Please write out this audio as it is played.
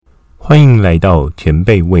欢迎来到前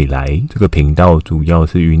辈未来这个频道，主要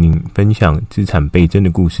是与您分享资产倍增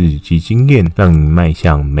的故事及经验，让你迈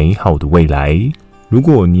向美好的未来。如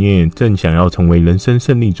果你也正想要成为人生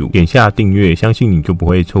胜利组，点下订阅，相信你就不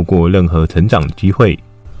会错过任何成长机会。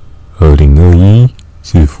2021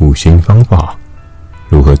致富新方法，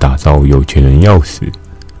如何打造有钱人钥匙？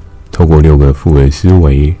透过6个富人思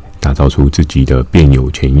维，打造出自己的变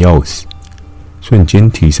有钱钥匙，瞬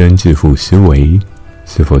间提升致富思维。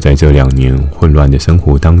是否在这2年混乱的生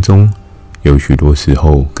活当中，有许多时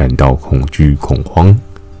候感到恐惧、恐慌、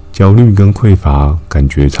焦虑跟匮乏，感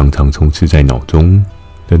觉常常充斥在脑中。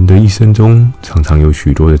人的一生中，常常有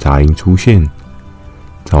许多的杂音出现。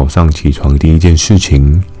早上起床第一件事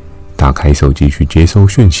情，打开手机去接收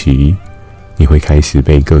讯息，你会开始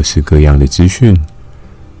被各式各样的资讯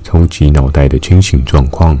冲击脑袋的清醒状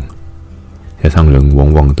况。加上人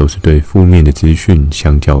往往都是对负面的资讯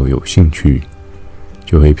相较有兴趣，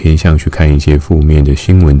就会偏向去看一些负面的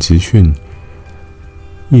新闻资讯，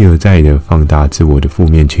一而再的放大自我的负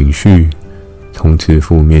面情绪，充斥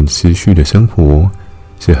负面思绪的生活，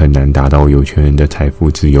是很难达到有钱人的财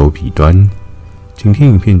富自由彼端。今天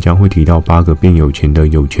影片将会提到8个变有钱的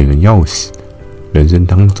有钱人钥匙。人生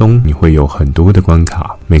当中你会有很多的关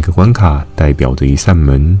卡，每个关卡代表着一扇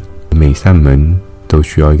门，每扇门都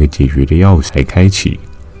需要一个解决的钥匙来开启。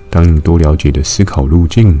当你多了解的思考路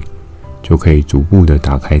径，就可以逐步的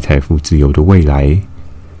打开财富自由的未来。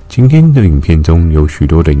今天的影片中有许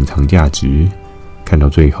多的隐藏价值，看到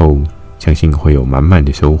最后相信会有满满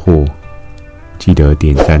的收获。记得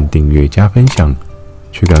点赞、订阅、加分享，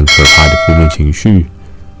驱赶可怕的负面情绪，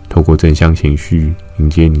透过正向情绪迎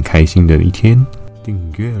接你开心的一天。订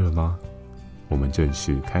阅了吗？我们正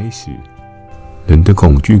式开始。人的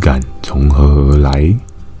恐惧感从何而来？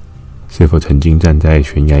是否曾经站在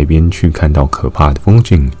悬崖边去看到可怕的风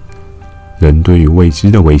景？人对于未知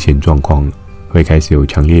的危险状况，会开始有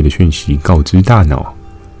强烈的讯息告知大脑，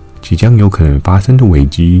即将有可能发生的危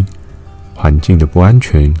机，环境的不安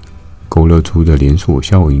全，勾勒出的连锁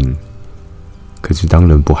效应。可是当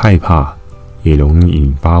人不害怕，也容易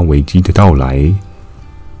引发危机的到来。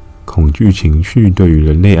恐惧情绪对于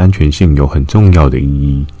人类安全性有很重要的意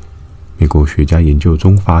义。美国学家研究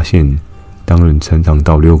中发现，当人成长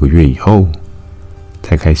到6个月以后，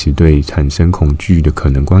才开始对产生恐惧的可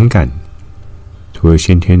能观感。除了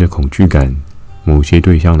先天的恐惧感，某些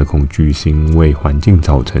对象的恐惧是因为环境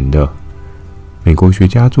造成的。美国学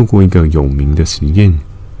家做过一个有名的实验，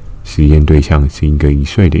实验对象是一个1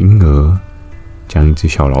岁的婴儿，将一只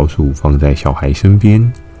小老鼠放在小孩身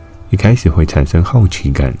边，一开始会产生好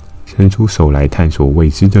奇感，伸出手来探索未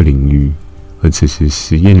知的领域。而此时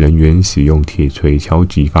实验人员使用铁锤敲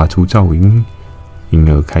击发出噪音，婴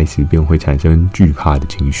儿开始便会产生惧怕的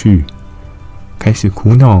情绪，开始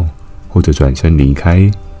哭闹或者转身离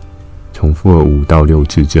开。重复了5到6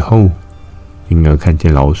次之后，婴儿看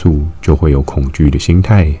见老鼠就会有恐惧的心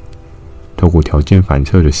态。透过条件反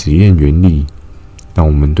射的实验原理，让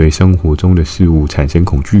我们对生活中的事物产生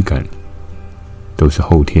恐惧感，都是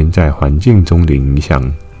后天在环境中的影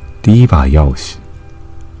响。第一把钥匙，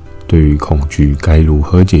对于恐惧该如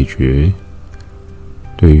何解决？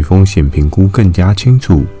对于风险评估更加清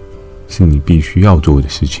楚，是你必须要做的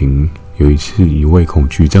事情。有一次，一位恐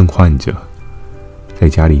惧症患者在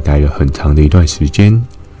家里待了很长的一段时间，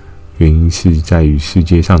原因是在于世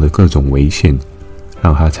界上的各种危险，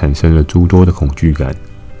让他产生了诸多的恐惧感，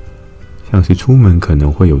像是出门可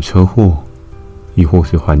能会有车祸，亦或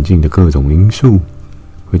是环境的各种因素，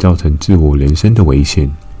会造成自我人身的危险。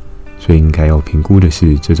所以应该要评估的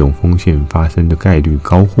是，这种风险发生的概率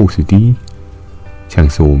高或是低。像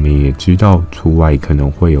是我们也知道，出外可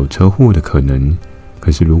能会有车祸的可能，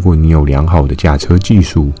可是如果你有良好的驾车技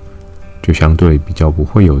术，就相对比较不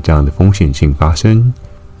会有这样的风险性发生。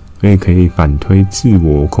所以可以反推自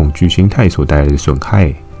我恐惧心态所带来的损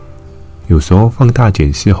害。有时候放大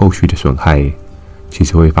检视后续的损害，其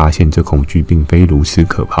实会发现这恐惧并非如此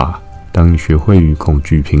可怕。当你学会与恐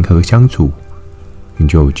惧平和相处，你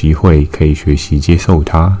就有机会可以学习接受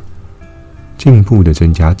它，进一步的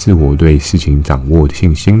增加自我对事情掌握的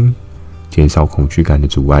信心，减少恐惧感的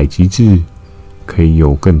阻碍机制，可以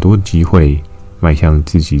有更多的机会迈向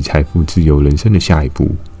自己财富自由人生的下一步。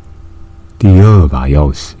第2把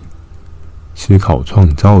钥匙，思考创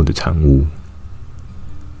造的产物。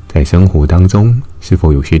在生活当中，是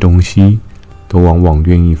否有些东西都往往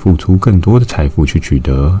愿意付出更多的财富去取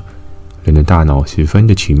得？人的大脑十分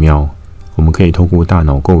的奇妙，我们可以透过大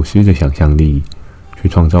脑构思的想象力，去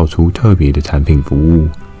创造出特别的产品服务。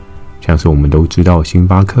像是我们都知道星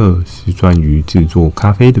巴克是专于制作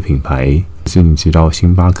咖啡的品牌，可是你知道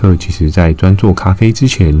星巴克其实在专做咖啡之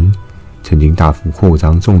前，曾经大幅扩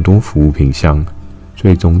张众多服务品项，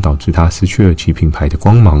最终导致他失去了其品牌的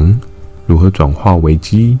光芒。如何转化危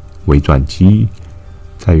机为转机，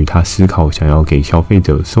在于他思考想要给消费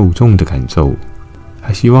者受众的感受。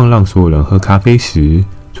他希望让所有人喝咖啡时，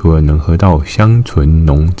除了能喝到香醇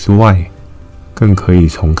浓之外，更可以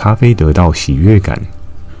从咖啡得到喜悦感。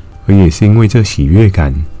而也是因为这喜悦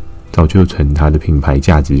感，造就成他的品牌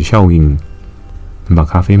价值效应，能把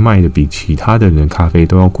咖啡卖得比其他的人咖啡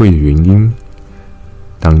都要贵的原因。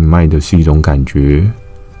当你卖的是一种感觉，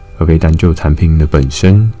而非单就产品的本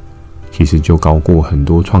身，其实就高过很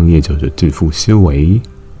多创业者的致富思维。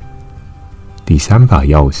第3把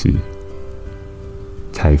钥匙，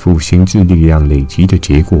财富心智力量累积的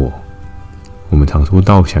结果。我们常说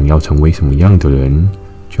到，想要成为什么样的人，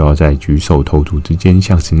就要在举手投足之间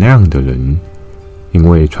像是那样的人，因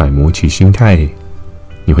为揣摩其心态，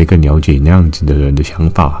你会更了解那样子的人的想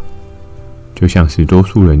法。就像是多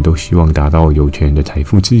数人都希望达到有钱人的财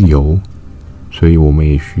富自由，所以我们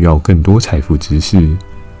也需要更多财富知识，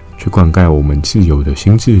去灌溉我们自由的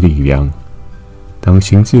心智力量。当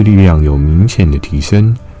心智力量有明显的提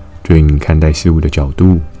升，对你看待事物的角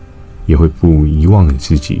度也会不如以往的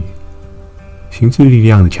自己。心智力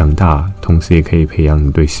量的强大，同时也可以培养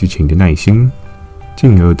你对事情的耐心，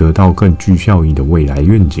进而得到更具效益的未来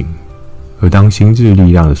愿景。而当心智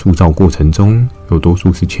力量的塑造过程中，有多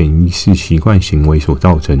数是潜意识习惯行为所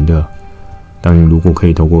造成的。当你如果可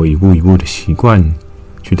以透过一步一步的习惯，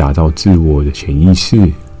去打造自我的潜意识，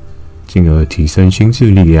进而提升心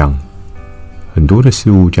智力量，很多的事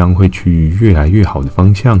物将会趋于越来越好的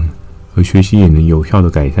方向，而学习也能有效的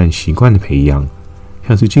改善习惯的培养。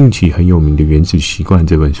像是近期很有名的《原子习惯》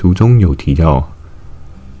这本书中有提到，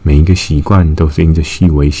每一个习惯都是因着细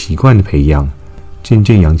微习惯的培养，渐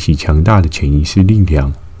渐养起强大的潜意识力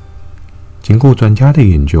量。经过专家的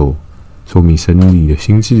研究，说明生理的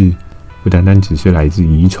心智不单单只是来自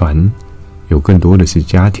遗传，有更多的是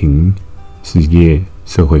家庭、事业、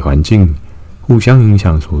社会环境互相影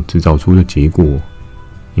响所制造出的结果。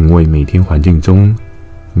因为每天环境中，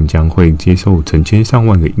你将会接受成千上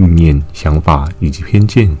万个意念、想法以及偏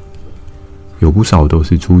见，有不少都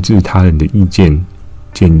是出自他人的意见、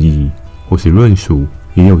建议或是论述，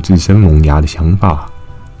也有自身萌芽的想法。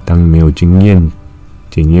当你没有经验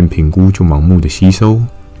检验评估就盲目的吸收，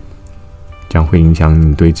将会影响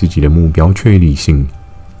你对自己的目标确立性，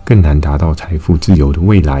更难达到财富自由的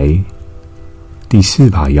未来。第4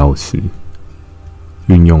把钥匙，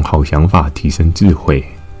运用好想法提升智慧。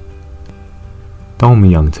当我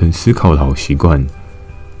们养成思考的好习惯，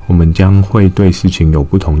我们将会对事情有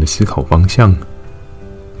不同的思考方向。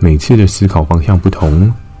每次的思考方向不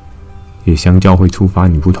同，也相较会触发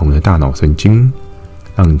你不同的大脑神经，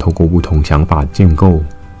让你透过不同想法建构，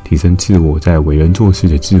提升自我在为人做事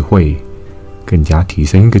的智慧，更加提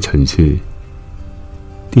升一个层次。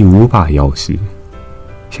第5把钥匙，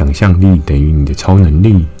想象力等于你的超能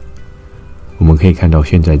力。我们可以看到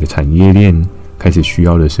现在的产业链开始需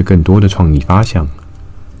要的是更多的创意发想。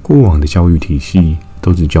过往的教育体系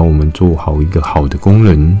都只教我们做好一个好的工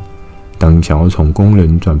人。当你想要从工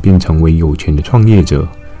人转变成为有钱的创业者，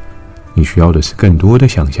你需要的是更多的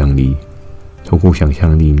想象力。透过想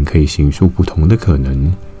象力，你可以形塑不同的可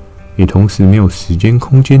能，也同时没有时间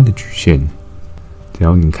空间的局限。只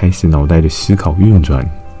要你开始脑袋的思考运转，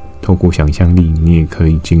透过想象力，你也可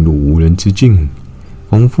以进入无人之境，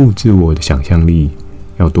丰富自我的想象力。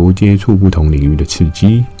要多接触不同领域的刺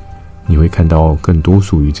激，你会看到更多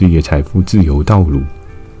属于自己的财富自由道路。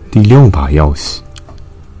第6把钥匙，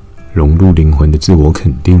融入灵魂的自我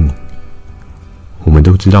肯定。我们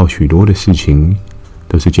都知道许多的事情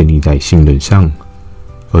都是建立在信任上，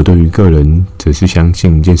而对于个人则是相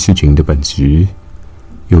信一件事情的本质。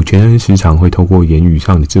有钱人时常会透过言语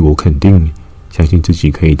上的自我肯定，相信自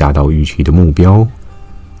己可以达到预期的目标。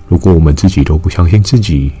如果我们自己都不相信自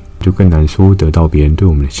己，就更难说得到别人对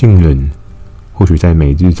我们的信任。或许在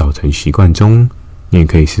每日早晨习惯中，你也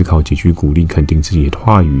可以思考几句鼓励肯定自己的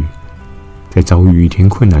话语。在遭遇一天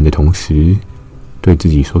困难的同时，对自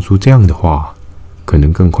己说出这样的话，可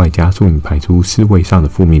能更快加速你排出思维上的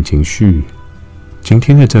负面情绪。今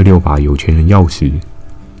天的这6把有钱人钥匙，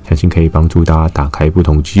相信可以帮助大家打开不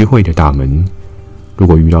同机会的大门。如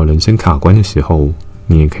果遇到人生卡关的时候，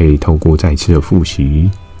你也可以透过再次的复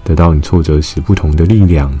习，得到你挫折时不同的力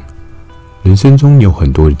量。人生中有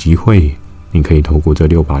很多的机会，你可以透过这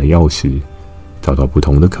6把的钥匙，找到不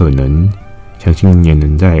同的可能。相信你也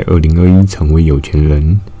能在2021成为有钱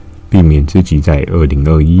人，避免自己在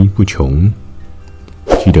2021不穷。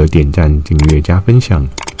记得点赞、订阅、加分享，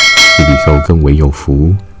自己受更为有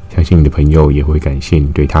福。相信你的朋友也会感谢你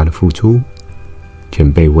对他的付出。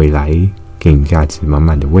前辈未来，给你价值满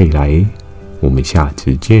满的未来。我们下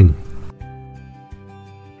次见。